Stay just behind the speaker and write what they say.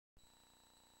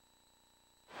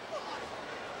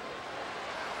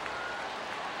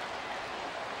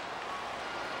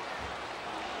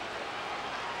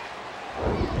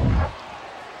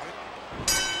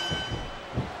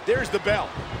the bell,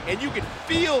 and you can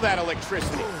feel that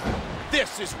electricity.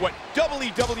 This is what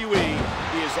WWE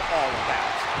is all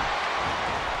about.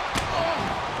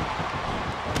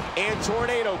 And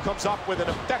Tornado comes up with an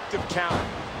effective counter.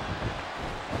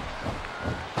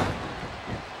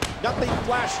 Nothing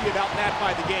flashy about that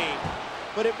by the game,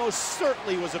 but it most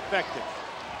certainly was effective.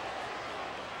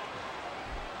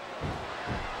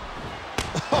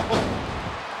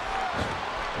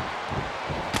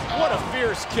 What a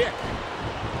fierce kick.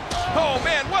 Oh,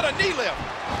 man, what a knee lift.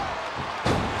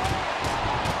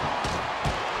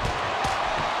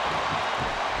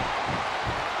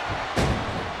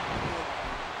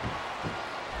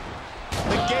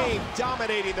 The game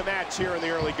dominating the match here in the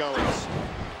early goings.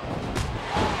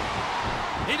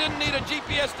 He didn't need a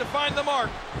GPS to find the mark.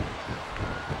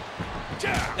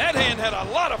 That hand had a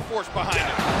lot of force behind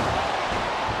it.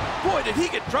 Boy, did he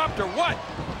get dropped or what?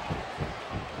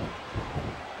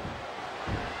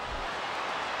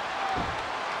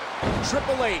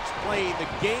 Triple H playing the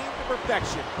game to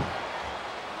perfection.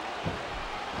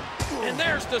 And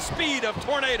there's the speed of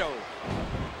Tornado.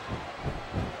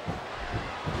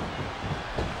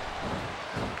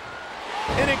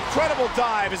 An incredible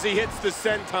dive as he hits the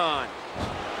senton.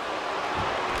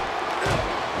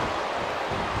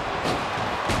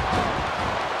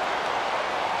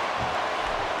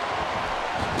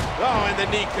 Oh, and the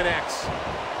knee connects.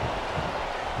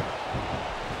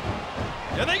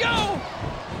 Here they go.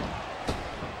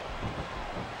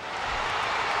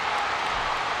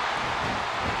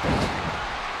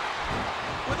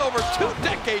 With over 2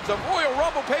 decades of Royal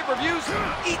Rumble pay-per-views,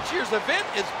 each year's event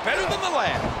is better than the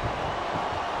last.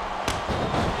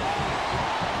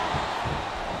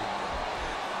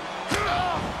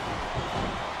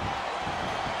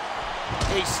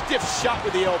 A stiff shot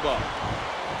with the elbow.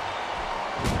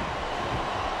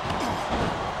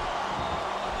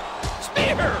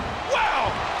 Spear!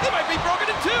 Wow! They might be broken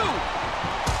in 2.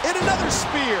 And another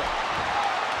spear.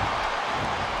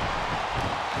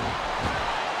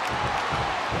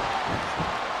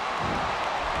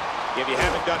 If you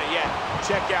haven't done it yet,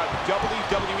 check out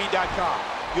WWE.com.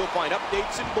 You'll find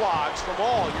updates and blogs from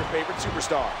all your favorite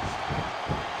superstars.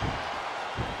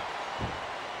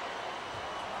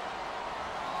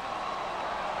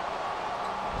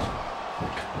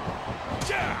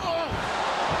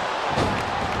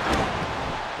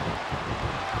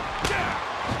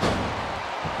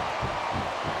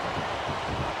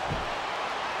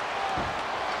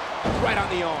 Right on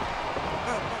the arm.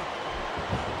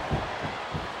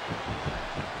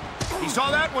 He saw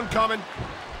that one coming.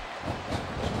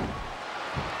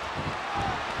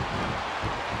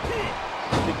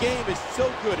 The game is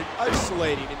so good at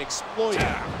isolating and exploiting.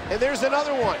 And there's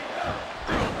another one.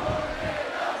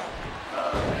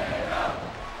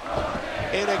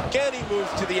 And again he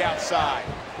moves to the outside.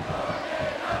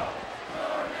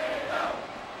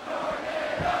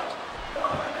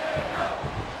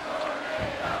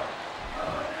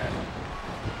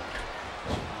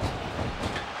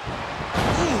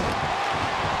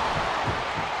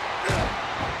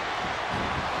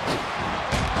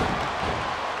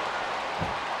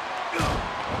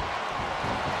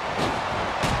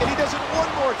 And he does it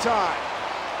one more time.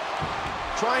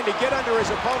 Trying to get under his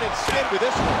opponent's skin with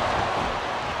this one.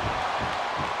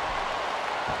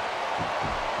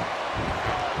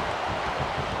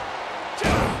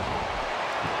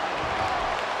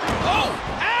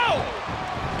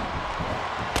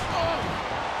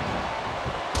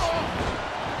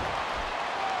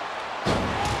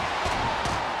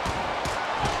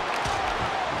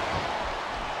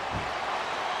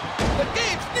 The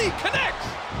game's knee connects.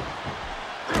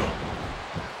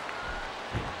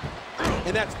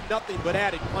 And that's nothing but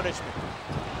added punishment.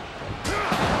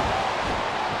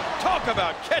 Talk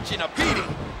about catching a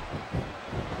beating.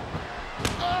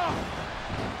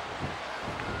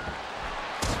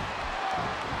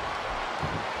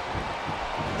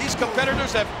 These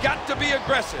competitors have got to be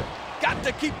aggressive. Got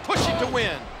to keep pushing to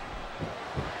win.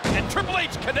 And Triple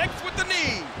H connects with the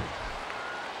knee.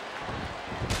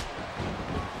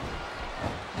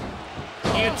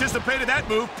 He anticipated that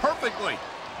move perfectly.